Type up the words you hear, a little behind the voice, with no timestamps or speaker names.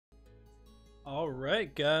All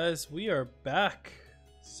right, guys, we are back.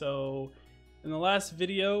 So in the last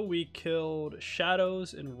video, we killed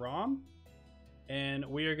Shadows and Rom, and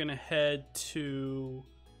we are gonna head to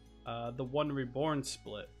the one Reborn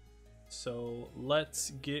split. So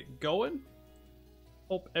let's get going.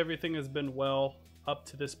 Hope everything has been well up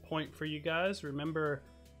to this point for you guys. Remember,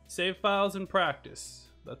 save files and practice.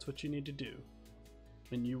 That's what you need to do.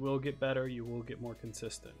 And you will get better, you will get more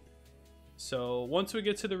consistent. So once we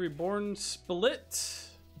get to the Reborn split,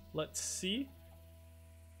 let's see.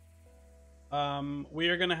 We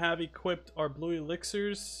are gonna have equipped our blue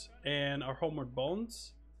elixirs and our homeward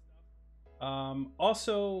bones.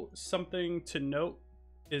 Also, something to note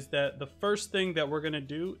is that the first thing that we're gonna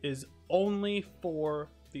do is only for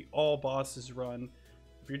the all bosses run.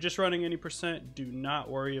 If you're just running any percent, do not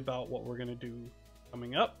worry about what we're gonna do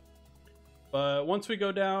coming up. But once we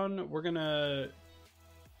go down, we're gonna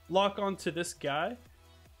lock onto this guy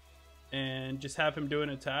and just have him do an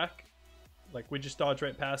attack. Like, we just dodge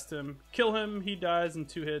right past him, kill him, he dies in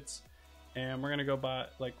 2 hits, and we're gonna go by,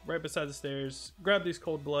 like, right beside the stairs, grab these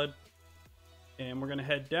cold blood, and we're gonna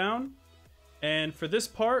head down. And for this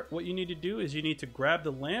part, what you need to do is you need to grab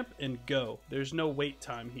the lamp and go. There's no wait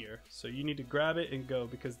time here, so you need to grab it and go,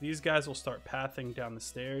 because these guys will start pathing down the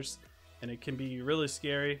stairs, and it can be really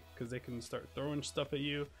scary because they can start throwing stuff at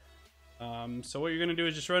you. So what you're gonna do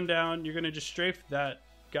is just run down. You're gonna just strafe that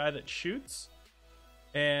guy that shoots,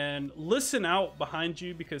 and listen out behind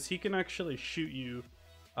you, because he can actually shoot you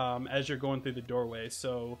as you're going through the doorway.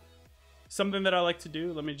 So something that I like to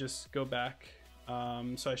do, let me just go back.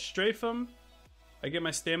 So I strafe him, I get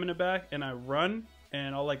my stamina back, and I run,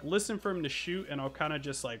 and I'll like listen for him to shoot, and I'll kind of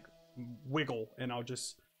just like wiggle, and I'll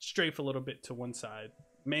just strafe a little bit to one side,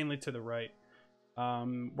 mainly to the right.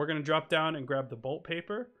 We're gonna drop down and grab the bolt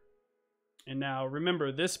paper. And now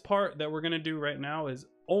remember, this part that we're gonna do right now is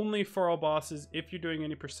only for all bosses. If you're doing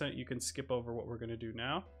any percent, you can skip over what we're gonna do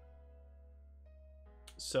now.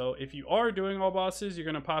 So if you are doing all bosses, you're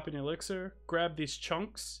gonna pop an elixir, grab these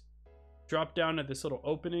chunks, drop down at this little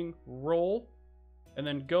opening, roll, and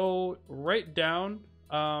then go right down.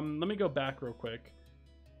 Let me go back real quick.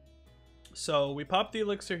 So we pop the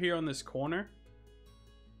elixir here on this corner,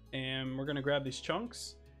 and we're gonna grab these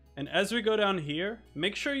chunks. And as we go down here,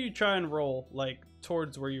 make sure you try and roll like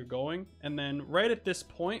towards where you're going. And then right at this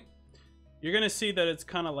point, you're gonna see that it's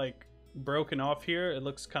kind of like broken off here. It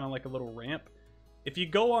looks kind of like a little ramp. If you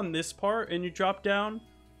go on this part and you drop down,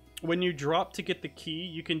 when you drop to get the key,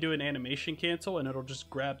 you can do an animation cancel, and it'll just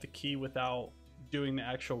grab the key without doing the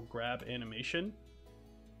actual grab animation.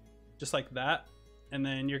 Just like that. And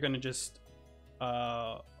then you're gonna just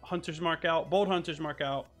hunter's mark out, bold hunter's mark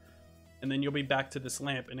out, and then you'll be back to this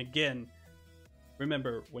lamp. And again,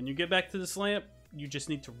 remember, when you get back to this lamp, you just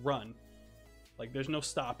need to run. Like, there's no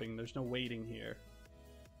stopping, there's no waiting here.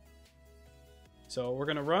 So we're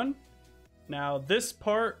gonna run. Now this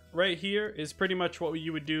part right here is pretty much what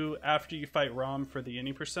you would do after you fight Rom for the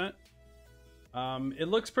any percent. It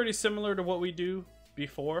looks pretty similar to what we do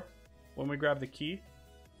before when we grab the key.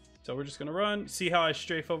 So we're just gonna run. See how I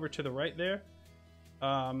strafe over to the right there?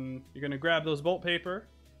 You're gonna grab those bolt paper,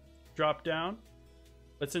 drop down,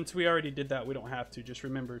 but since we already did that, we don't have to. Just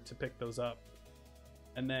remember to pick those up.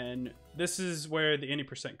 And then this is where the any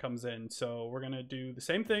percent comes in. So we're gonna do the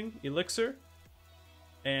same thing, elixir,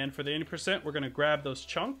 and for the any percent, we're gonna grab those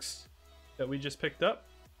chunks that we just picked up,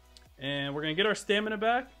 and we're gonna get our stamina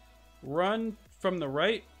back, run from the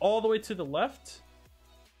right all the way to the left.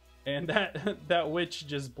 And that witch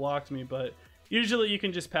just blocked me, but usually you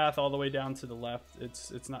can just path all the way down to the left.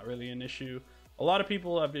 It's not really an issue. A lot of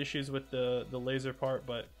people have issues with the laser part,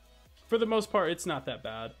 but for the most part, it's not that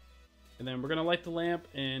bad. And then we're gonna light the lamp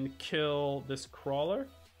and kill this crawler.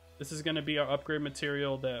 This is gonna be our upgrade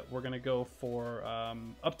material that we're gonna go for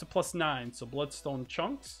up to +9, so bloodstone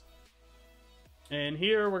chunks. And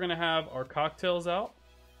here we're gonna have our cocktails out.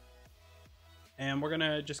 And we're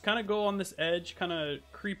gonna just kind of go on this edge, kind of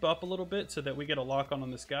creep up a little bit so that we get a lock on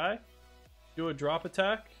this guy. Do a drop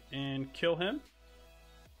attack and kill him.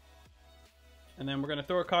 And then we're going to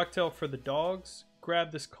throw a cocktail for the dogs,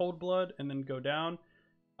 grab this cold blood, and then go down.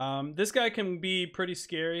 This guy can be pretty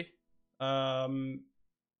scary.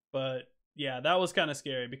 But yeah, that was kind of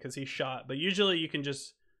scary because he shot. But usually you can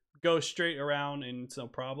just go straight around and it's no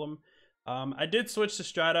problem. I did switch to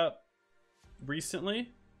strat up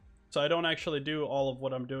recently, so I don't actually do all of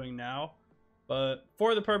what I'm doing now. But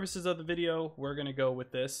for the purposes of the video, we're going to go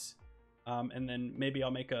with this. And then maybe I'll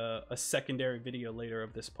make a secondary video later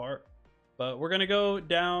of this part. But we're gonna go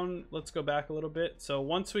down. Let's go back a little bit. So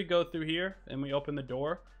once we go through here and we open the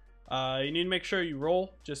door, you need to make sure you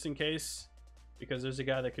roll just in case, because there's a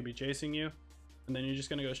guy that could be chasing you. And then you're just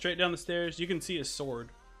gonna go straight down the stairs. You can see his sword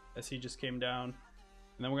as he just came down.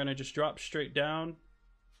 And then we're gonna just drop straight down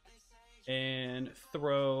and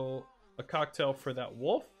throw a cocktail for that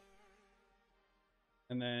wolf.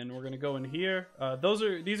 And then we're gonna go in here.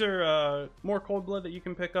 These are more cold blood that you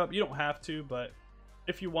can pick up. You don't have to, but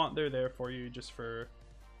if you want, they're there for you just for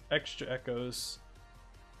extra echoes.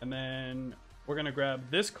 And then we're gonna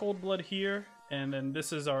grab this cold blood here, and then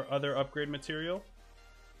this is our other upgrade material.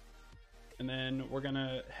 And then we're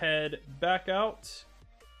gonna head back out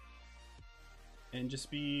and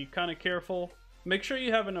just be kind of careful. Make sure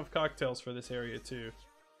you have enough cocktails for this area too.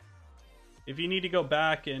 If you need to go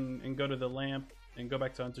back and go to the lamp and go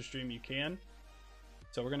back to Hunter Stream, you can.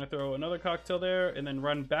 So we're gonna throw another cocktail there and then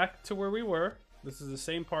run back to where we were. This is the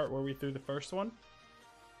same part where we threw the first one.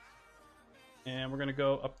 And we're gonna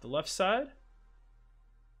go up the left side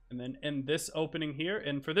and then in this opening here.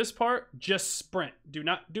 And for this part, just sprint. Do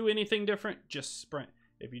not do anything different, just sprint.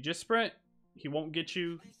 If you just sprint, he won't get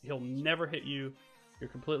you. He'll never hit you. You're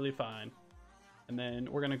completely fine. And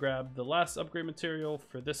then we're gonna grab the last upgrade material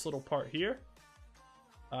for this little part here.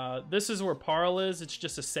 This is where Parl is. It's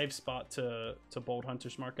just a safe spot to Bold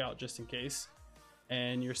Hunter's mark out just in case.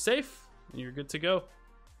 And you're safe and you're good to go.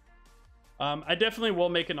 I definitely will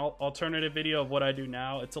make an alternative video of what I do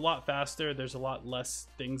now. It's a lot faster. There's a lot less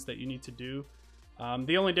things that you need to do.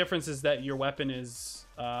 The only difference is that your weapon is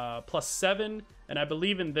 +7, and I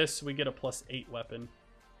believe in this we get a +8 weapon.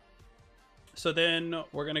 So then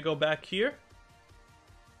we're gonna go back here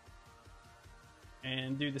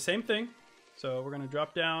and do the same thing. So we're gonna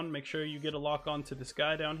drop down, make sure you get a lock on to this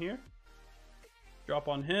guy down here. Drop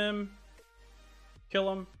on him,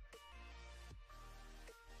 kill him,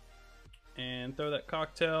 and throw that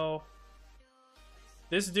cocktail.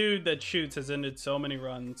 This dude that shoots has ended so many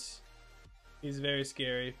runs. He's very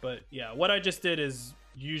scary, but yeah, what I just did is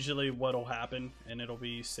usually what'll happen, and it'll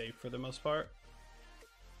be safe for the most part.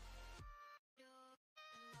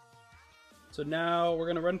 So now we're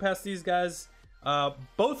gonna run past these guys.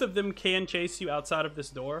 Both of them can chase you outside of this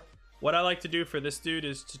door. What I like to do for this dude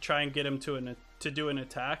is to try and get him to do an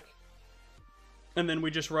attack, and then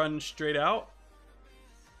we just run straight out.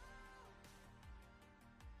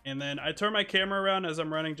 And then I turn my camera around as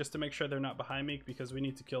I'm running just to make sure they're not behind me, because we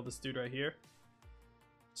need to kill this dude right here.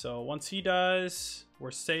 So once he dies, we're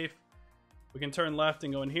safe. We can turn left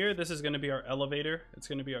and go in here. This is going to be our elevator. It's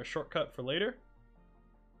going to be our shortcut for later.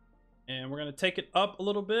 And we're going to take it up a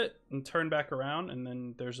little bit and turn back around. And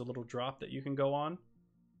then there's a little drop that you can go on.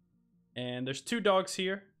 And there's 2 dogs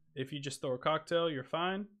here. If you just throw a cocktail, you're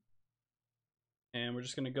fine. And we're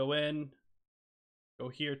just going to go in, go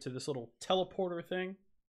here to this little teleporter thing.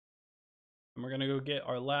 And we're gonna go get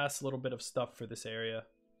our last little bit of stuff for this area.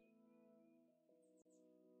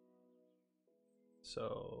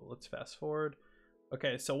 So let's fast forward.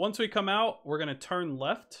 Okay, so once we come out, we're gonna turn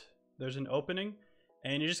left. There's an opening,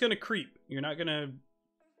 and you're just gonna creep. You're not gonna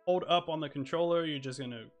hold up on the controller. You're just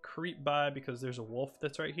gonna creep by because there's a wolf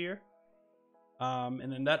that's right here.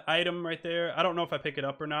 And then that item right there, I don't know if I pick it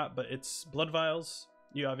up or not, but it's blood vials.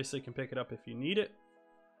 You obviously can pick it up if you need it.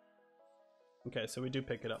 Okay, so we do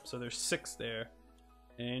pick it up. So there's 6 there.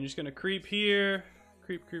 And you're just gonna creep here,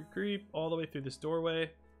 creep, creep, creep, all the way through this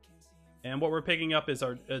doorway. And what we're picking up is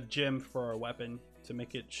a gem for our weapon to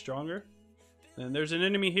make it stronger. And there's an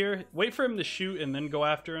enemy here. Wait for him to shoot and then go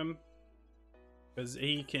after him, because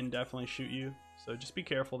he can definitely shoot you. So just be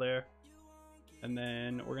careful there. And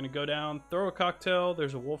then we're gonna go down, throw a cocktail.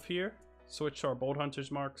 There's a wolf here. Switch to our Bold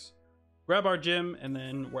Hunter's marks. Grab our gem, and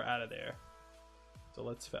then we're out of there. So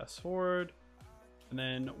let's fast forward. And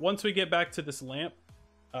then once we get back to this lamp,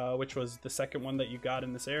 which was the second one that you got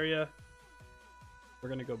in this area, we're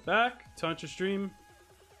gonna go back to Hunter Stream.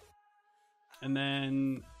 And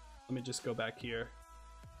then let me just go back here.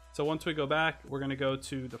 So once we go back, we're gonna go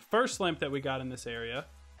to the first lamp that we got in this area.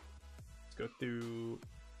 Let's go through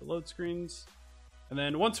the load screens. And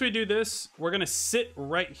then once we do this, we're gonna sit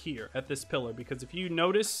right here at this pillar, because if you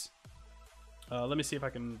notice, let me see if I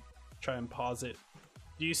can try and pause it.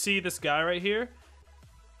 Do you see this guy right here?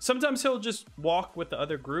 Sometimes he'll just walk with the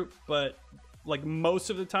other group, but like most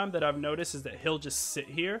of the time that I've noticed is that he'll just sit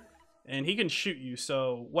here and he can shoot you.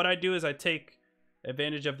 So what I do is I take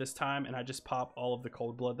advantage of this time and I just pop all of the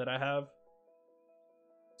cold blood that I have.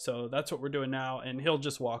 So that's what we're doing now, and he'll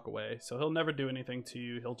just walk away. So he'll never do anything to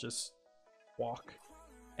you. He'll just walk.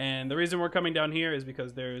 And the reason we're coming down here is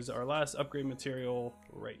because there's our last upgrade material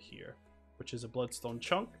right here, which is a bloodstone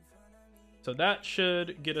chunk. So that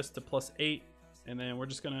should get us to +8. And then we're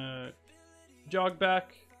just gonna jog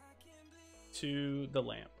back to the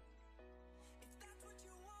lamp.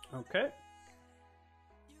 Okay.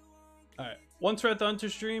 All right. once we're at the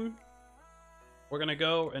Hunter's Dream, we're going to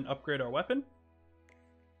go and upgrade our weapon.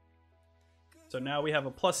 So now we have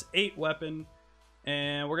a +8 weapon,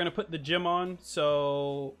 and we're going to put the gem on.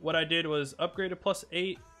 So what I did was upgrade a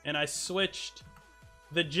 +8, and I switched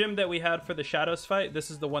the gem that we had for the Shadows fight.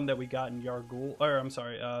 This is the one that we got in Yargul, or I'm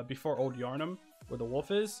sorry, before Old Yarnum, where the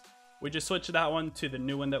wolf is. We just switched that one to the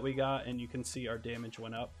new one that we got, and you can see our damage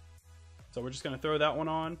went up. So we're just going to throw that one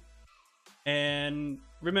on. And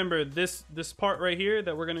remember, this part right here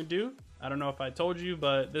that we're going to do, I don't know if I told you,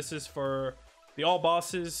 but this is for the all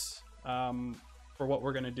bosses, for what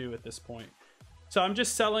we're going to do at this point. So I'm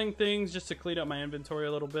just selling things just to clean up my inventory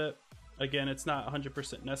a little bit. Again, it's not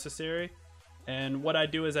 100% necessary. And what I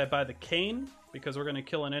do is I buy the cane, because we're going to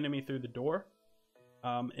kill an enemy through the door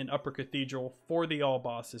in Upper Cathedral for the all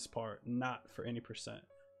bosses part, not for any percent.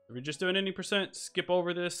 If you're just doing any percent, skip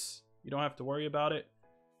over this. You don't have to worry about it.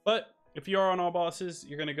 But if you are on all bosses,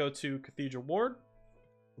 you're going to go to Cathedral Ward.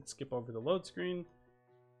 Let's skip over the load screen.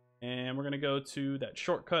 And we're going to go to that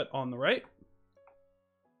shortcut on the right.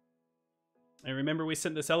 And remember, we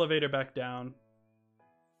sent this elevator back down.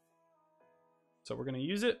 So we're going to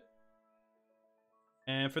use it.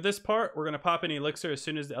 And for this part, we're going to pop an elixir as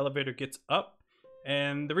soon as the elevator gets up.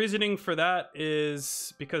 And the reasoning for that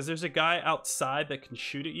is because there's a guy outside that can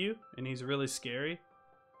shoot at you, and he's really scary.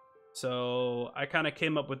 So I kind of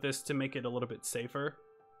came up with this to make it a little bit safer.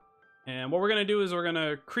 And what we're going to do is we're going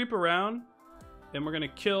to creep around, and we're going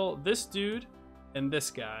to kill this dude and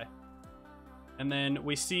this guy. And then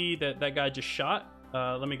we see that that guy just shot.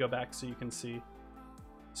 Let me go back so you can see.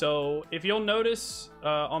 So if you'll notice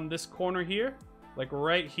on this corner here, like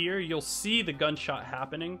right here, you'll see the gunshot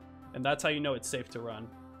happening, and that's how you know it's safe to run.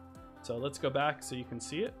 So let's go back so you can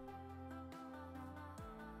see it.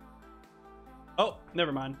 Oh,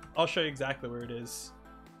 never mind. I'll show you exactly where it is.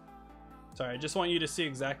 Sorry, I just want you to see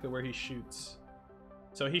exactly where he shoots.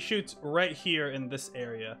 So he shoots right here in this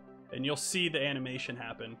area, and you'll see the animation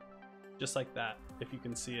happen just like that, if you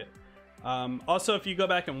can see it. Also, if you go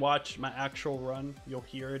back and watch my actual run, you'll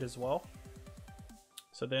hear it as well.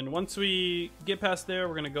 So then once we get past there,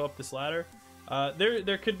 we're going to go up this ladder.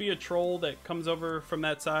 There could be a troll that comes over from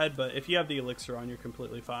that side, but if you have the elixir on, you're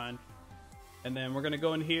completely fine. And then we're going to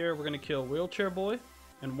go in here. We're going to kill Wheelchair Boy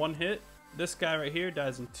in 1 hit. This guy right here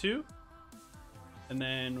dies in 2. And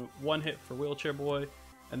then 1 hit for Wheelchair Boy.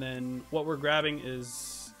 And then what we're grabbing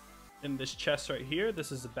is in this chest right here.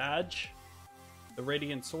 This is a badge. The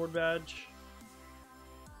Radiant Sword badge.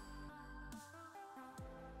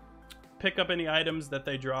 Pick up any items that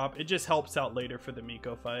they drop. It just helps out later for the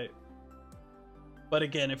Miko fight. But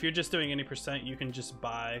again, if you're just doing any percent, you can just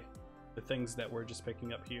buy the things that we're just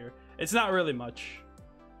picking up here. It's not really much,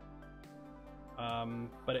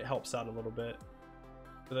 but it helps out a little bit.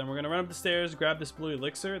 So then we're going to run up the stairs, grab this blue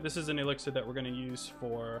elixir. This is an elixir that we're going to use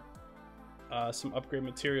for some upgrade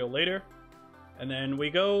material later. And then we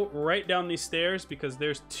go right down these stairs because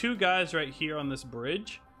there's 2 guys right here on this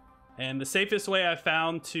bridge. And the safest way I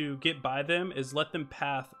found to get by them is let them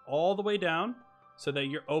path all the way down so that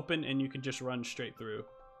you're open and you can just run straight through.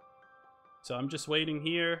 So I'm just waiting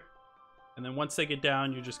here. And then once they get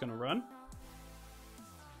down, you're just going to run.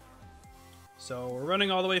 So we're running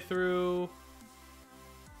all the way through.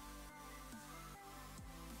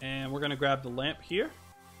 And we're going to grab the lamp here.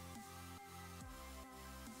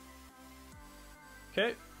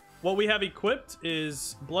 Okay. What we have equipped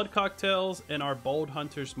is blood cocktails and our bold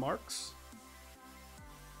hunter's marks.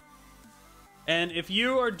 And if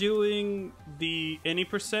you are doing the any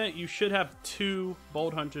percent, you should have 2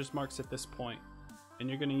 bold hunter's marks at this point. And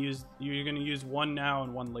you're gonna use 1 now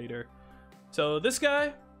and 1 later. So this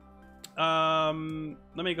guy,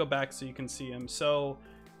 let me go back so you can see him. So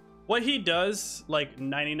what he does like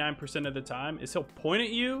 99% of the time is he'll point at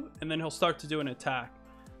you and then he'll start to do an attack.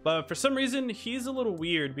 But for some reason, he's a little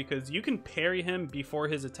weird because you can parry him before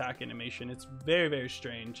his attack animation. It's very, very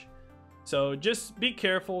strange. So just be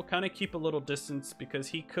careful, kind of keep a little distance because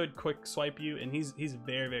he could quick swipe you and he's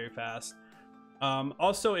very, very fast.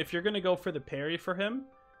 Also, if you're going to go for the parry for him,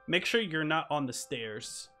 make sure you're not on the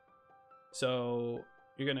stairs. So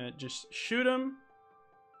you're going to just shoot him.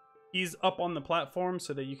 He's up on the platform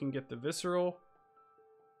so that you can get the visceral.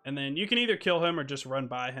 And then you can either kill him or just run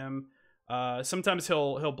by him. Sometimes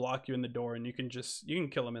he'll block you in the door and you can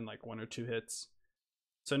kill him in like 1 or 2 hits.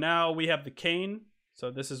 So now we have the cane. So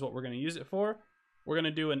this is what we're going to use it for. We're going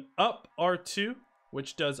to do an up R2,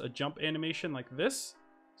 which does a jump animation like this,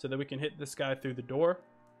 so that we can hit this guy through the door.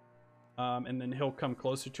 And then he'll come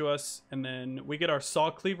closer to us. And then we get our saw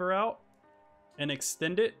cleaver out and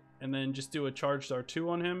extend it, and then just do a charged R2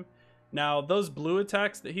 on him. Now, those blue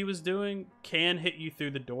attacks that he was doing can hit you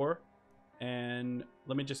through the door. And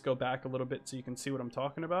let me just go back a little bit so you can see what I'm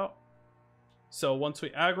talking about. So once we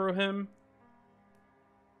aggro him,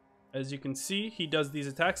 as you can see, he does these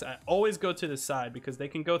attacks. I always go to the side because they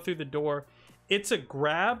can go through the door. It's a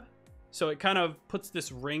grab, so it kind of puts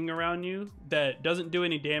this ring around you that doesn't do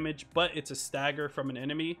any damage, but it's a stagger from an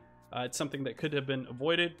enemy. It's something that could have been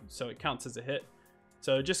avoided, so it counts as a hit.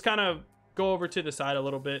 So just kind of go over to the side a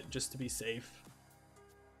little bit just to be safe.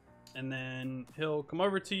 And then he'll come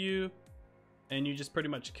over to you, and you just pretty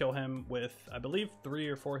much kill him with, I believe, 3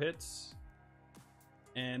 or 4 hits.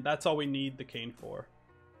 And that's all we need the cane for.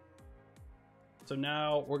 So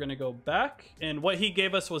now we're going to go back. And what he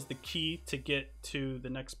gave us was the key to get to the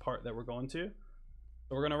next part that we're going to.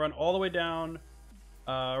 So we're going to run all the way down,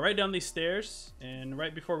 right down these stairs. And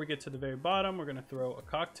right before we get to the very bottom, we're going to throw a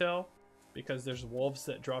cocktail because there's wolves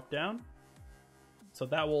that drop down. So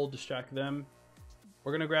that will distract them.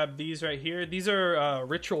 We're going to grab these right here. These are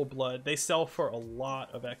ritual blood. They sell for a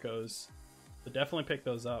lot of echoes. So definitely pick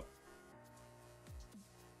those up.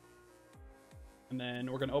 And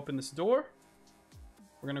then we're going to open this door.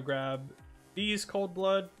 We're going to grab these cold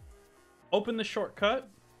blood. Open the shortcut.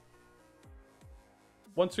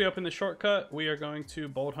 Once we open the shortcut, we are going to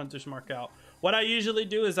bold hunter's mark out. What I usually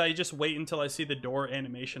do is I just wait until I see the door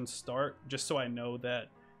animation start, just so I know that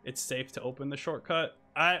it's safe to open the shortcut.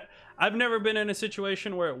 I've never been in a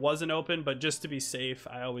situation where it wasn't open, but just to be safe,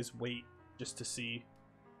 I always wait just to see.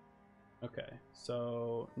 Okay,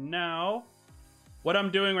 so now what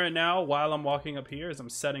I'm doing right now while I'm walking up here is I'm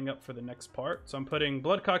setting up for the next part. So I'm putting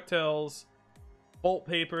blood cocktails, bolt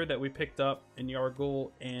paper that we picked up in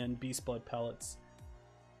Yargul, and beast blood pellets.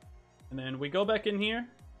 And then we go back in here,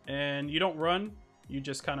 and you don't run, you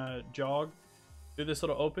just kind of jog through this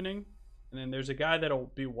little opening. And then there's a guy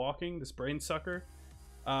that'll be walking, this brain sucker.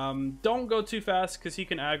 Don't go too fast because he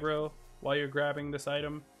can aggro while you're grabbing this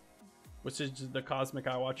item, which is the Cosmic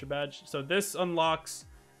Eye Watcher badge. So this unlocks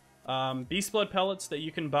beast blood pellets that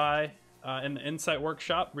you can buy in the Insight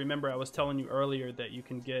Workshop. Remember, I was telling you earlier that you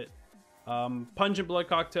can get pungent blood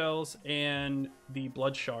cocktails and the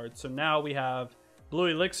blood shards. So now we have blue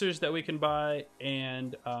elixirs that we can buy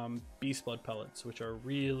and beast blood pellets, which are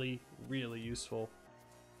really, really useful.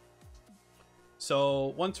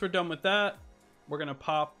 So once we're done with that, we're gonna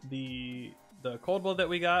pop the cold blood that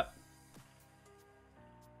we got,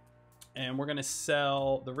 and we're gonna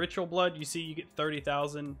sell the ritual blood. You see, you get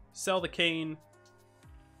 30,000. Sell the cane,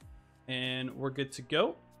 and we're good to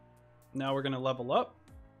go. Now we're gonna level up.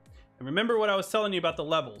 And remember what I was telling you about the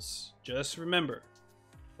levels. Just remember,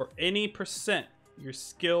 for any percent, your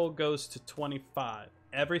skill goes to 25.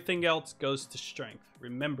 Everything else goes to strength.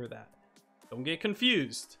 Remember that. Don't get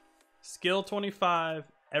confused. Skill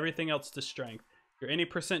 25, everything else to strength. Your any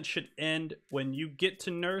percent should end when you get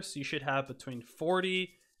to nurse. You should have between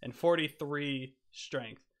 40 and 43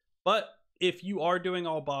 strength. But if you are doing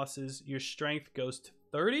all bosses, your strength goes to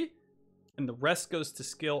 30 and the rest goes to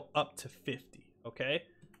skill up to 50. Okay,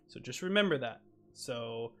 so just remember that.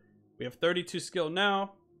 So we have 32 skill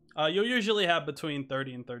now. You'll usually have between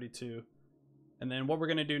 30 and 32. And then what we're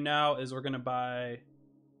going to do now is we're going to buy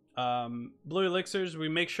blue elixirs. We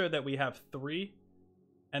make sure that we have 3.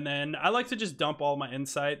 And then I like to just dump all my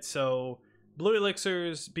insight. So blue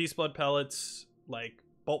elixirs, beast blood pellets, like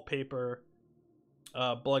bolt paper,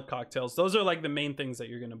 blood cocktails. Those are like the main things that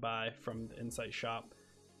you're going to buy from the insight shop.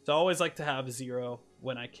 So I always like to have 0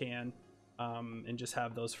 when I can, and just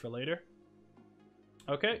have those for later.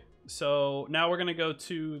 Okay, so now we're going to go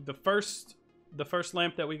to the first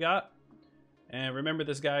lamp that we got. And remember,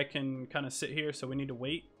 this guy can kind of sit here, so we need to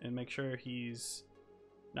wait and make sure he's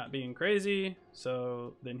not being crazy.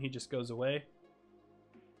 So then he just goes away.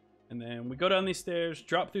 And then we go down these stairs,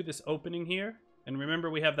 drop through this opening here. And remember,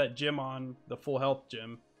 we have that gym on, the full health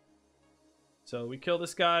gym. So we kill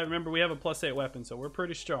this guy. Remember, we have a +8 weapon, so we're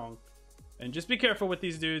pretty strong. And just be careful with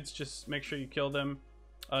these dudes. Just make sure you kill them.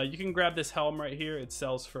 You can grab this helm right here. It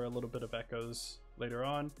sells for a little bit of echoes later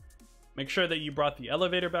on. Make sure that you brought the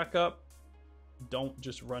elevator back up. Don't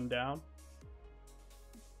just run down.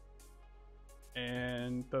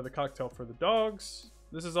 And throw the cocktail for the dogs.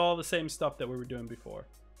 This is all the same stuff that we were doing before.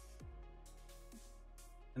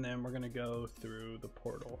 And then we're going to go through the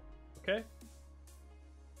portal. Okay?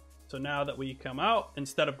 So now that we come out,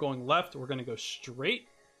 instead of going left, we're going to go straight.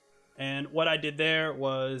 And what I did there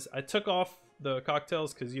was I took off the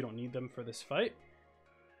cocktails because you don't need them for this fight.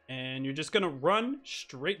 And you're just going to run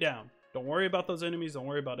straight down. Don't worry about those enemies. Don't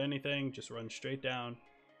worry about anything. Just run straight down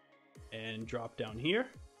and drop down here.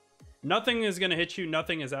 Nothing is going to hit you.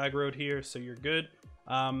 Nothing is aggroed here, so you're good.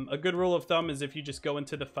 A good rule of thumb is if you just go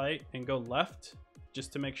into the fight and go left,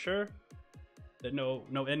 just to make sure. that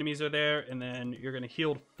no enemies are there, and then you're gonna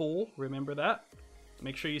heal full. Remember that.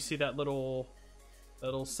 Make sure you see that little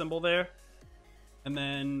symbol there. And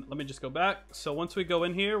then let me just go back. So once we go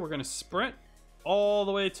in here, we're gonna sprint all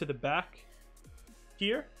the way to the back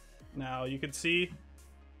here. Now you can see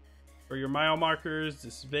for your mile markers,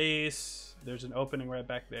 this vase, there's an opening right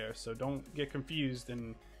back there. So don't get confused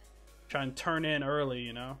and try and turn in early,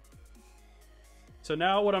 you know. So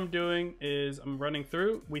now what I'm doing is I'm running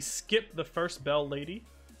through. We skip the first bell lady,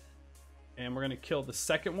 and we're gonna kill the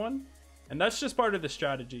second one. And that's just part of the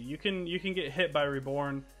strategy. You can get hit by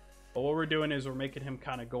Reborn, but what we're doing is we're making him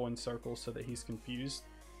kind of go in circles so that he's confused.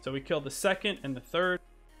 So we kill the second and the third.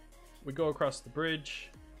 We go across the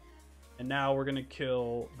bridge, and now we're gonna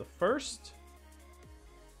kill the first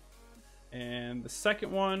and the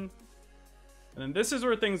second one. And then this is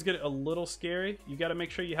where things get a little scary. You got to make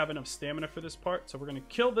sure you have enough stamina for this part. So we're going to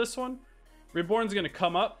kill this one. Reborn's going to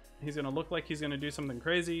come up. He's going to look like he's going to do something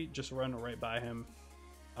crazy. Just run right by him.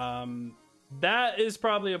 That is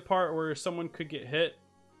probably a part where someone could get hit.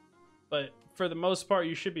 But for the most part,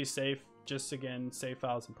 you should be safe. Just, again, save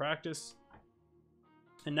files and practice.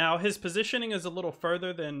 And now his positioning is a little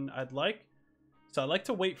further than I'd like. So I like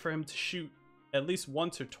to wait for him to shoot at least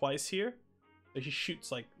once or twice here. So he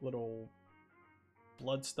shoots like little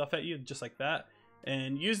blood stuff at you, just like that,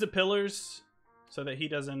 and use the pillars so that he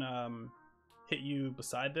doesn't hit you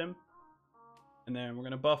beside them. And then we're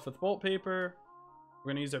gonna buff with bolt paper.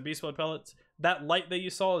 We're gonna use our beast blood pellets. That light that you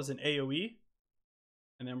saw is an AoE.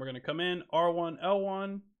 And then we're gonna come in R1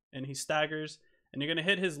 L1, and he staggers, and you're gonna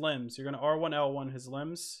hit his limbs. You're gonna R1 L1 his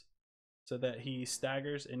limbs so that he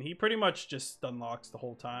staggers, and he pretty much just stun locks the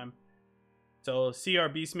whole time. So see our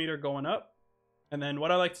beast meter going up. And then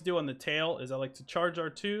what I like to do on the tail is I like to charge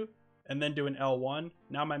R2 and then do an L1.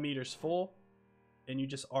 Now my meter's full, and you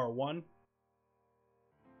just R1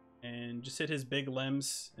 and just hit his big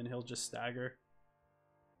limbs, and he'll just stagger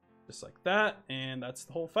just like that. And that's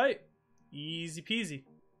the whole fight. Easy peasy.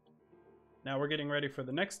 Now we're getting ready for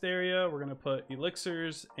the next area. We're gonna put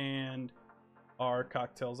elixirs and our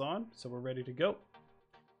cocktails on, so we're ready to go.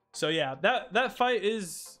 So yeah, that fight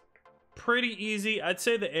is pretty easy. I'd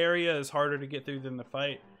say the area is harder to get through than the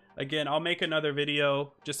fight. Again, I'll make another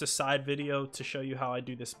video, just a side video, to show you how I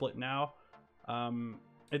do the split now.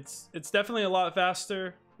 It's definitely a lot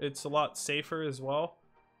faster. It's a lot safer as well.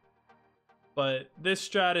 But this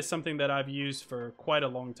strat is something that I've used for quite a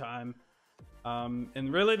long time.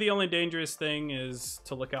 And really the only dangerous thing is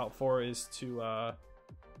to look out for is to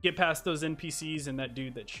get past those NPCs and that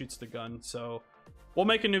dude that shoots the gun. So we'll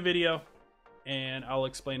make a new video and I'll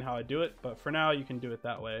explain how I do it, but for now you can do it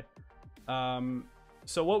that way.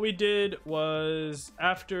 So what we did was,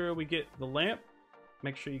 after we get the lamp,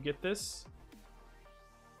 make sure you get this,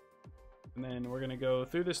 and then we're gonna go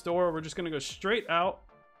through this door. We're just gonna go straight out,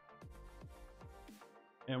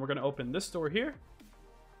 and we're gonna open this door here,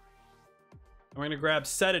 and we're gonna grab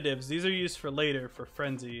sedatives. These are used for later for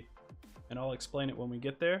frenzy, and I'll explain it when we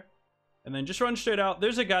get there. And then just run straight out.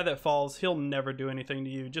 There's a guy that falls. He'll never do anything to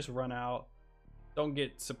you. Just run out. Don't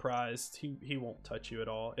get surprised. He won't touch you at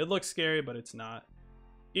all. It looks scary, but it's not.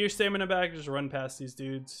 Get your stamina back. Just run past these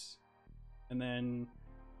dudes. And then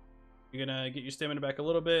you're going to get your stamina back a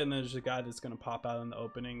little bit. And then there's a guy that's going to pop out in the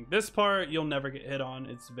opening. This part, you'll never get hit on.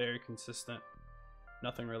 It's very consistent.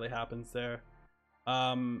 Nothing really happens there.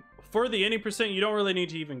 For the any percent, you don't really need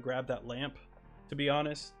to even grab that lamp, to be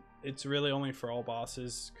honest. It's really only for all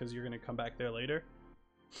bosses because you're going to come back there later.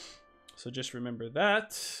 So just remember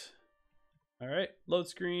that. All right, load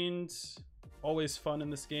screens, always fun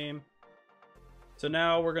in this game. So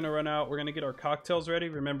now we're gonna run out. We're gonna get our cocktails ready.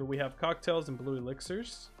 Remember, we have cocktails and blue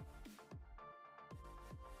elixirs.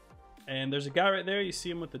 And there's a guy right there. You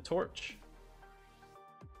see him with the torch.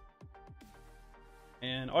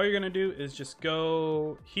 And all you're gonna do is just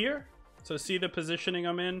go here. So see the positioning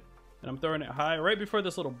I'm in, and I'm throwing it high right before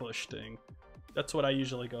this little bush thing. That's what I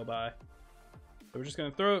usually go by. So we're just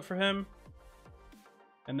gonna throw it for him.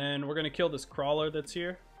 And then we're going to kill this crawler that's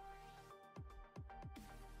here.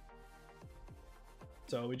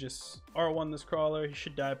 So we just R1 this crawler. He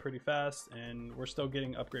should die pretty fast. And we're still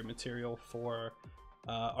getting upgrade material for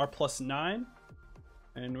our +9.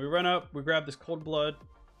 And we run up. We grab this cold blood.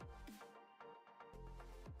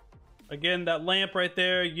 Again, that lamp right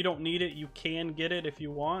there, you don't need it. You can get it if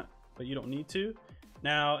you want, but you don't need to.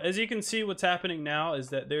 Now, as you can see, what's happening now is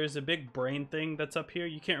that there's a big brain thing that's up here.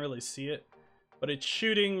 You can't really see it, but it's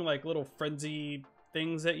shooting like little frenzy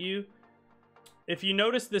things at you. If you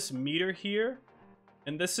notice this meter here,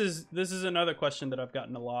 and this is another question that I've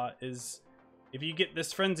gotten a lot, is If you get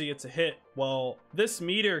this frenzy, it's a hit. Well, this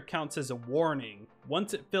meter counts as a warning.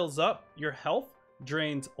 Once it fills up, your health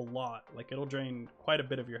drains a lot. Like, it'll drain quite a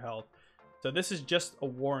bit of your health. So this is just a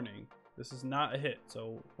warning. This is not a hit.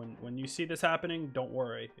 So when you see this happening, don't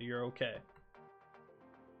worry. You're okay.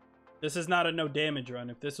 This is not a no damage run.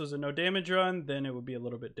 If this was a no damage run, then it would be a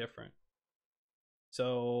little bit different.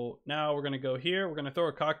 So now we're going to go here. We're going to throw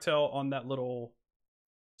a cocktail on that little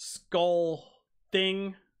skull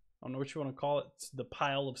thing. I don't know what you want to call it. It's the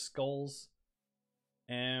pile of skulls.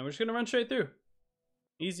 And we're just going to run straight through.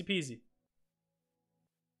 Easy peasy.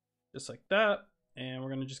 Just like that. And we're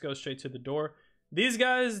going to just go straight to the door. These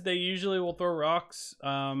guys, they usually will throw rocks.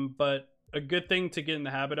 But a good thing to get in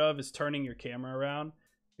the habit of is turning your camera around.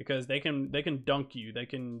 Because they can dunk you. They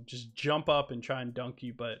can just jump up and try and dunk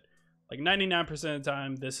you. But like 99% of the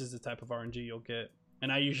time, this is the type of RNG you'll get.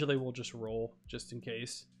 And I usually will just roll just in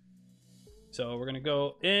case. So we're going to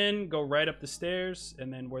go in, go right up the stairs.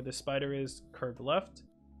 And then where the spider is, curve left.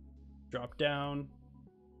 Drop down.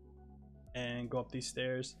 And go up these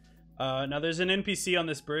stairs. Now there's an NPC on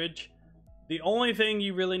this bridge. The only thing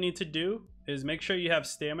you really need to do is make sure you have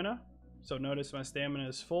stamina. So notice my stamina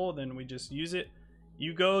is full. Then we just use it.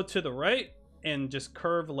 You go to the right and just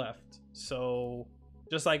curve left. So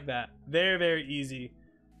just like that. Very, very easy.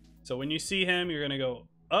 So when you see him, you're going to go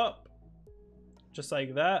up. Just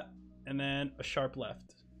like that. And then a sharp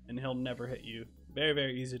left. And he'll never hit you. Very,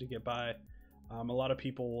 very easy to get by. A lot of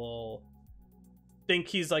people will think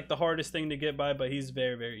he's like the hardest thing to get by, but he's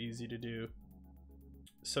very, very easy to do.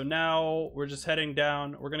 So now we're just heading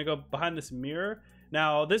down. We're going to go behind this mirror.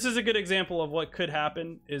 Now, this is a good example of what could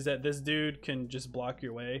happen, is that this dude can just block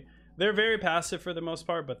your way. They're very passive for the most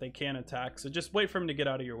part, but they can attack. So just wait for him to get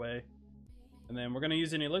out of your way. And then we're going to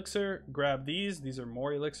use an elixir. Grab these. These are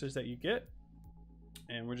more elixirs that you get.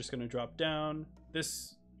 And we're just going to drop down.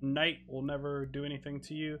 This knight will never do anything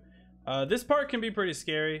to you. This part can be pretty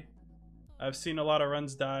scary. I've seen a lot of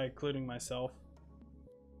runs die, including myself.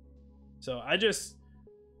 So I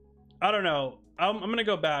don't know. I'm going to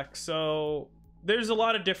go back. So there's a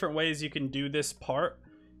lot of different ways you can do this part.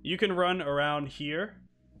 You can run around here.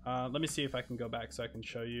 Let me see if I can go back so I can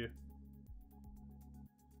show you.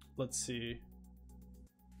 Let's see.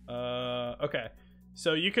 Okay.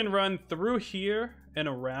 So you can run through here and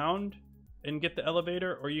around and get the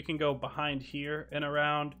elevator, or you can go behind here and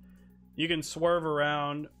around. You can swerve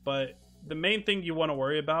around, but the main thing you want to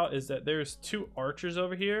worry about is that there's two archers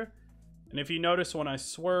over here. And if you notice, when I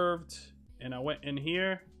swerved and I went in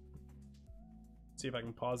here, see if I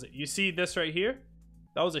can pause it. You see this right here?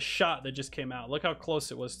 That was a shot that just came out. Look how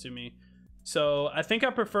close it was to me. So I think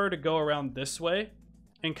I prefer to go around this way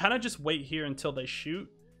and kind of just wait here until they shoot,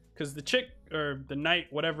 because the chick or the knight,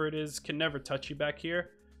 whatever it is, can never touch you back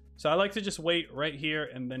here. So I like to just wait right here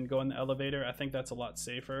and then go in the elevator. I think that's a lot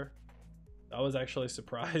safer. I was actually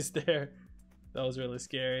surprised there. That was really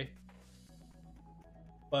scary.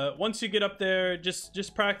 But once you get up there,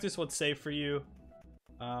 just practice what's safe for you.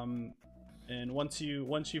 And once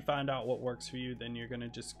you find out what works for you, then you're gonna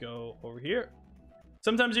just go over here.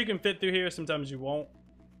 Sometimes you can fit through here, sometimes you won't.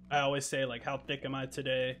 I always say, like, how thick am I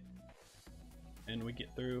today? And we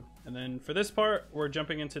get through. And then for this part, we're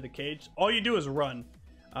jumping into the cage. All you do is run.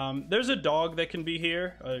 There's a dog that can be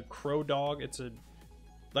here, a crow dog. It's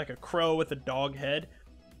like a crow with a dog head.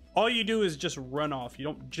 All you do is just run off. You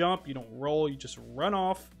don't jump, you don't roll, you just run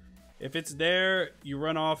off. If it's there, you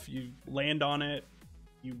run off, you land on it,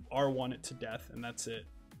 you R1 it to death, and that's it.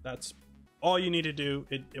 That's all you need to do.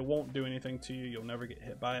 It won't do anything to you. You'll never get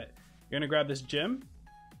hit by it. You're gonna grab this gem,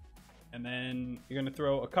 and then you're gonna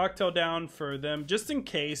throw a cocktail down for them just in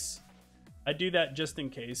case. I do that just in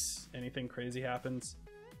case anything crazy happens.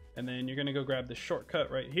 And then you're gonna go grab the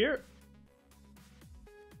shortcut right here.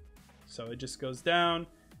 So it just goes down.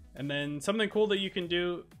 And then something cool that you can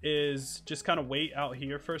do is just kind of wait out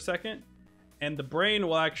here for a second. And the brain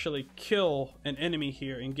will actually kill an enemy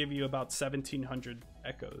here and give you about 1,700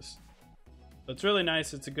 echoes. So it's really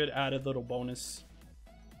nice. It's a good added little bonus.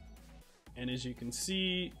 And as you can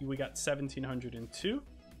see, we got 1,702.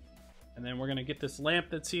 And then we're going to get this lamp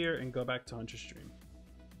that's here and go back to Hunter's Stream.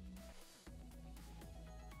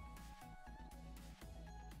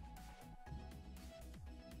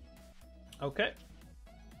 Okay.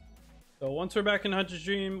 So once we're back in Hunter's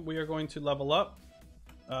Dream, we are going to level up.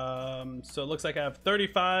 So it looks like I have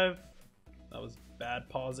 35. That was bad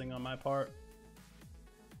pausing on my part.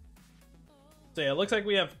 So yeah, it looks like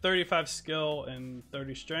we have 35 skill and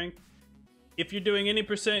 30 strength. If you're doing any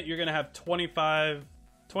percent, you're going to have 25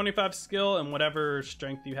 skill and whatever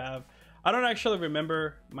strength you have. I don't actually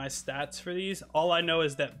remember my stats for these. All I know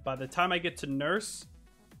is that by the time I get to nurse,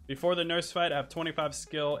 Before the nurse fight, I have 25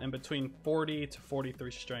 skill and between 40 to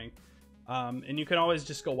 43 strength. And you can always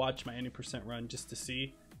just go watch my any percent run just to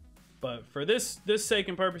see. But for this sake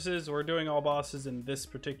and purposes, we're doing all bosses in this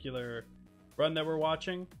particular run that we're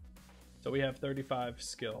watching. So we have 35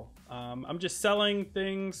 skill. I'm just selling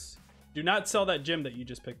things. Do not sell that gem that you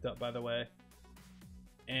just picked up, by the way.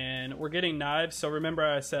 And we're getting knives. So remember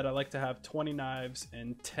I said I like to have 20 knives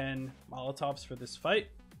and 10 Molotovs for this fight.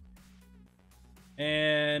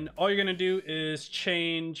 And all you're gonna do is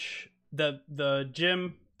change the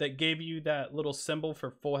gem that gave you that little symbol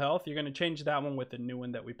for full health. You're gonna change that one with the new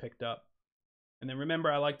one that we picked up. And then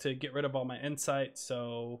remember, I like to get rid of all my insight,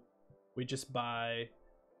 so we just buy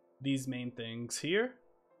these main things here.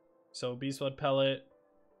 So Beast Blood Pellet,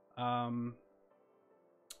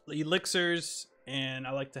 elixirs, and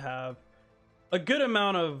I like to have a good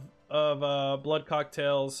amount of blood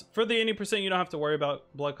cocktails. For the 80%, you don't have to worry about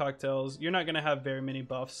blood cocktails. You're not gonna have very many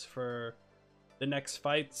buffs for the next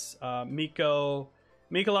fights. Micolash,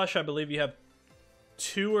 I believe you have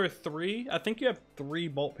 2 or 3. I think you have 3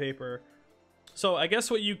 bolt paper. So I guess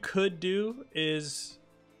what you could do is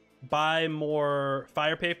buy more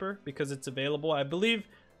fire paper because it's available. I believe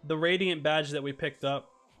the radiant badge that we picked up,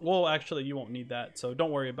 well, actually you won't need that, so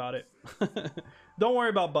don't worry about it. Don't worry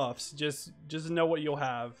about buffs. Just know what you'll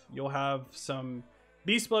have. You'll have some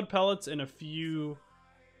beast blood pellets and a few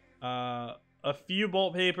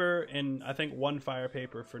bolt paper and I think 1 fire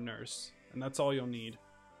paper for nurse. And that's all you'll need.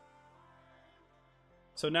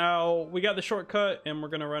 So now we got the shortcut and we're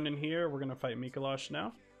going to run in here. We're going to fight Micolash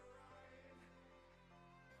now.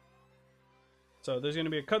 So there's going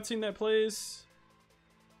to be a cutscene that plays.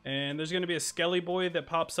 And there's going to be a Skelly Boy that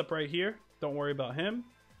pops up right here. Don't worry about him.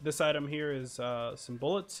 This item here is some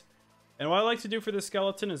bullets. And what I like to do for this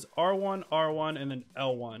skeleton is R1, R1, and then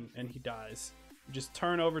L1. And he dies. You just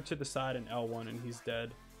turn over to the side and L1 and he's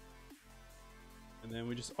dead. And then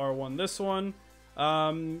we just R1 this one.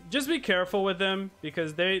 Just be careful with them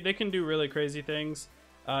because they can do really crazy things.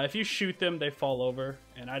 If you shoot them, they fall over.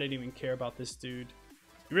 And I didn't even care about this dude.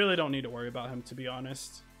 You really don't need to worry about him, to be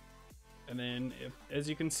honest. And then, as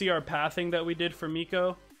you can see our pathing that we did for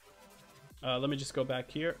Miko. Let me just go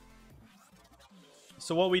back here.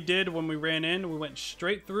 So what we did when we ran in, we went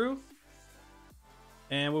straight through.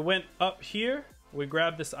 And we went up here. We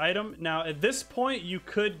grabbed this item. Now, at this point, you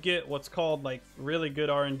could get what's called like really good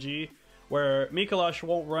RNG, where Micolash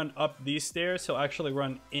won't run up these stairs. He'll actually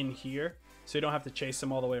run in here, so you don't have to chase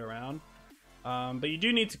him all the way around. But you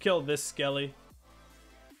do need to kill this Skelly.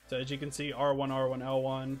 So as you can see, R1, R1,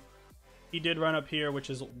 L1. He did run up here, which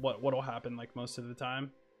is what'll happen like most of the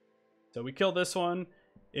time. So we kill this one.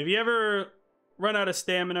 If you ever run out of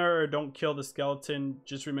stamina or don't kill the skeleton,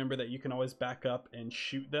 just remember that you can always back up and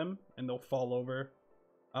shoot them and they'll fall over.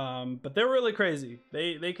 But they're really crazy.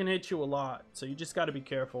 They can hit you a lot, so you just got to be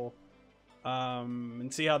careful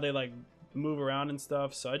and see how they like move around and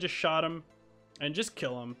stuff. So I just shot him and just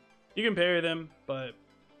kill him. You can parry them, but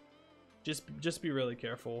just be really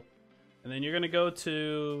careful. And then you're gonna go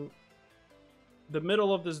to the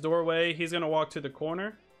middle of this doorway. He's gonna walk to the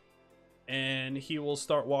corner and he will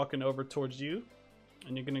start walking over towards you,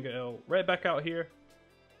 and you're gonna go right back out here.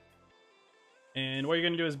 And what you're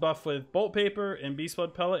gonna do is buff with bolt paper and beast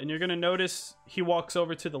blood pellet, and you're gonna notice he walks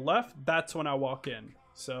over to the left. That's when I walk in.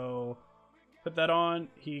 So put that on.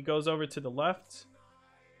 He goes over to the left.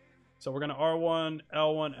 So we're gonna R1,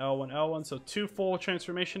 L1, L1, L1. So 2 full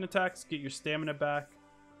transformation attacks. Get your stamina back.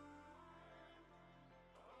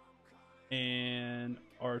 And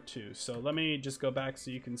R2. So let me just go back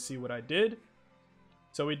so you can see what I did.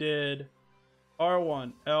 So we did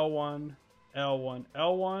R1, L1, L1,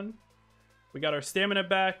 L1. We got our stamina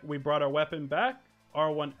back. We brought our weapon back.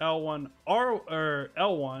 R1, L1,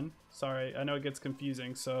 L1. Sorry, I know it gets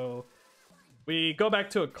confusing. So we go back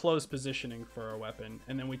to a closed positioning for our weapon,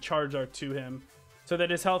 and then we charge R2 him so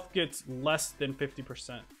that his health gets less than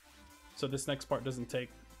 50%. So this next part doesn't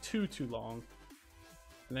take too long.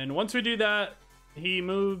 And then once we do that, he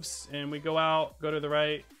moves and we go out, go to the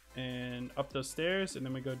right and up those stairs, and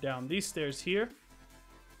then we go down these stairs here.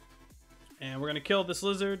 And we're gonna kill this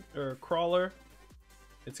lizard or crawler.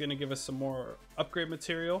 It's gonna give us some more upgrade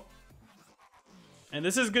material. And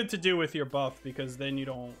this is good to do with your buff because then you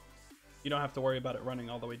don't have to worry about it running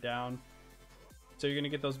all the way down. So you're gonna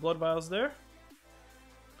get those blood vials there.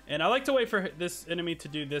 And I like to wait for this enemy to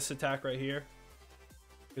do this attack right here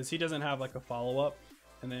because he doesn't have like a follow-up.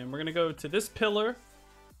 And then we're gonna go to this pillar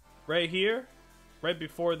right here, right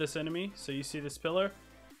before this enemy. So you see this pillar.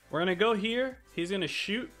 We're gonna go here. He's gonna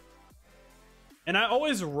shoot. And I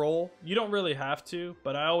always roll. You don't really have to,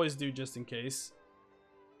 but I always do just in case.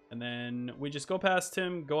 And then we just go past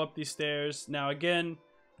him, go up these stairs. Now again,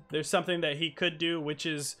 there's something that he could do, which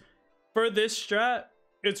is for this strat,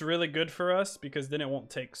 it's really good for us because then it won't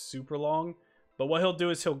take super long. But what he'll do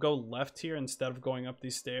is he'll go left here instead of going up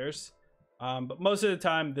these stairs. But most of the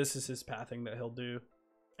time, this is his pathing that he'll do.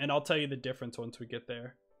 And I'll tell you the difference once we get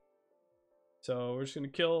there. So we're just going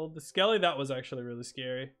to kill the Skelly. That was actually really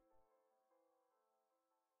scary.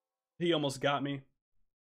 He almost got me.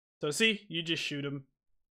 So see, you just shoot him.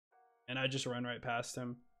 And I just run right past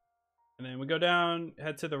him. And then we go down,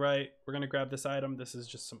 head to the right. We're going to grab this item. This is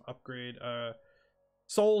just some upgrade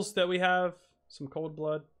souls that we have. Some cold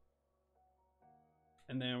blood.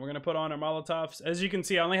 And then we're going to put on our Molotovs. As you can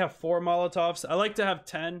see, I only have 4 Molotovs. I like to have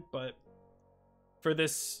 10, but for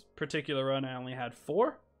this particular run, I only had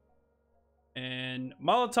 4. And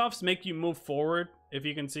Molotovs make you move forward. If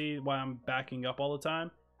you can see why I'm backing up all the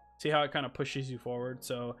time. See how it kind of pushes you forward.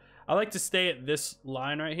 So I like to stay at this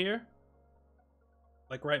line right here.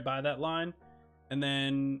 Like right by that line. And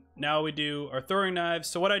then now we do our throwing knives.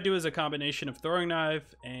 So what I do is a combination of throwing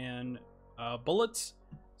knife and bullets.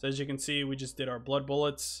 So as you can see, we just did our blood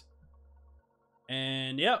bullets.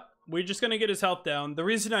 And yep, we're just going to get his health down. The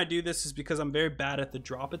reason I do this is because I'm very bad at the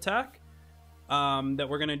drop attack that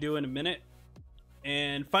we're going to do in a minute.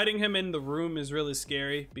 And fighting him in the room is really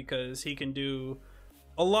scary because he can do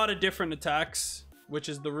a lot of different attacks, which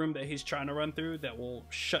is the room that he's trying to run through that will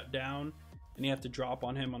shut down and you have to drop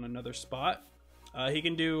on him on another spot. He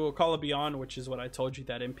can do a Call of Beyond, which is what I told you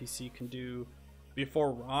that NPC can do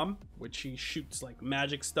before Rom, which he shoots like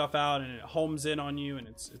magic stuff out and it homes in on you, and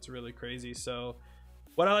it's really crazy. So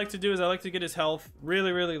what I like to do is I like to get his health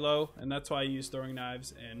really, really low, and that's why I use throwing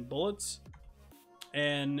knives and bullets.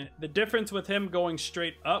 And the difference with him going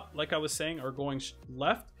straight up, like I was saying, or going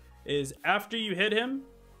left, is after you hit him,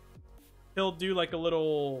 he'll do like a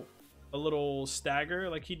little stagger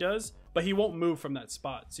like he does, but he won't move from that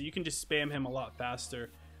spot. So you can just spam him a lot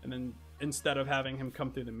faster, and then instead of having him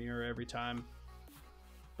come through the mirror every time.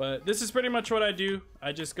 But this is pretty much what I do.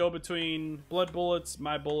 I just go between blood bullets,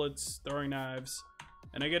 my bullets, throwing knives,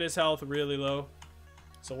 and I get his health really low.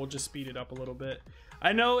 So we'll just speed it up a little bit.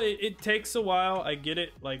 I know it takes a while. I get it.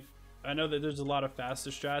 Like, I know that there's a lot of faster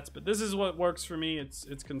strats, but this is what works for me.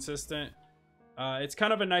 It's consistent. It's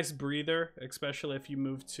kind of a nice breather, especially if you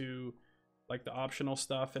move to like the optional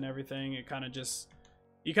stuff and everything. It kind of just,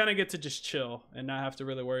 you kind of get to just chill and not have to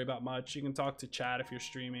really worry about much. You can talk to chat if you're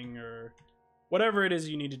streaming or whatever it is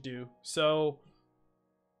you need to do. So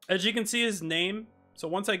as you can see his name, so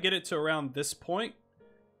once I get it to around this point,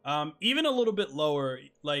 even a little bit lower,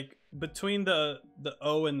 like between the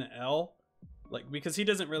O and the L, like because he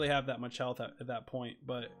doesn't really have that much health at that point,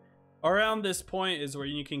 but around this point is where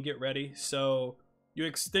you can get ready. So you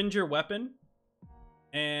extend your weapon,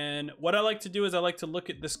 and what I like to do is I like to look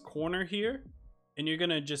at this corner here, and you're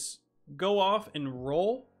gonna just go off and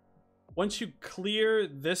roll. Once you clear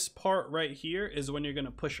this part right here is when you're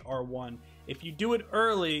gonna push R1. If you do it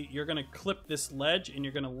early, you're gonna clip this ledge and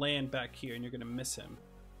you're gonna land back here and you're gonna miss him.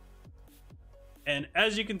 And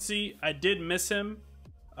as you can see, I did miss him.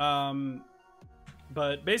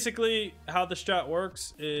 But basically how the strat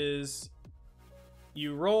works is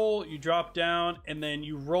you roll, you drop down, and then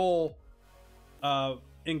you roll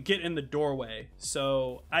and get in the doorway.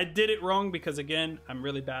 So I did it wrong because again, I'm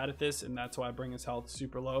really bad at this, and that's why I bring his health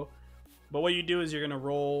super low. But what you do is you're gonna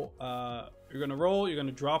roll, you're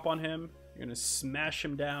gonna drop on him, you're gonna smash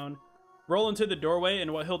him down, roll into the doorway,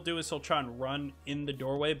 and what he'll do is he'll try and run in the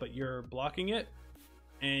doorway, but you're blocking it.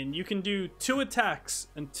 And you can do 2 attacks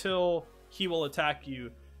until he will attack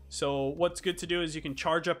you. So what's good to do is you can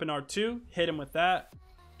charge up an R2, hit him with that,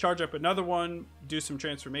 charge up another one, do some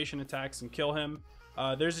transformation attacks and kill him.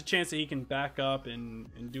 There's a chance that he can back up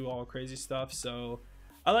and do all crazy stuff. So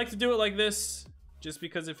I like to do it like this just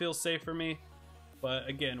because it feels safe for me. But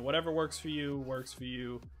again, whatever works for you works for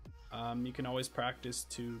you. You can always practice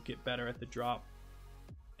to get better at the drop.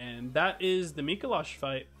 And that is the Micolash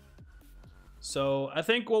fight. So I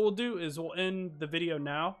think what we'll do is we'll end the video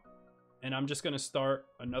now, and I'm just going to start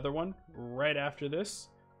another one right after this.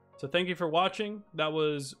 So thank you for watching. That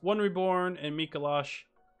was one Reborn and Micolash.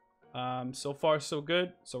 So far so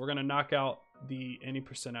good. So we're going to knock out the any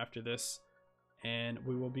 % after this, and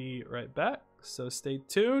we will be right back. So stay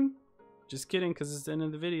tuned. Just kidding, because it's the end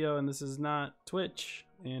of the video and this is not Twitch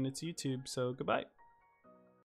and it's YouTube. So goodbye.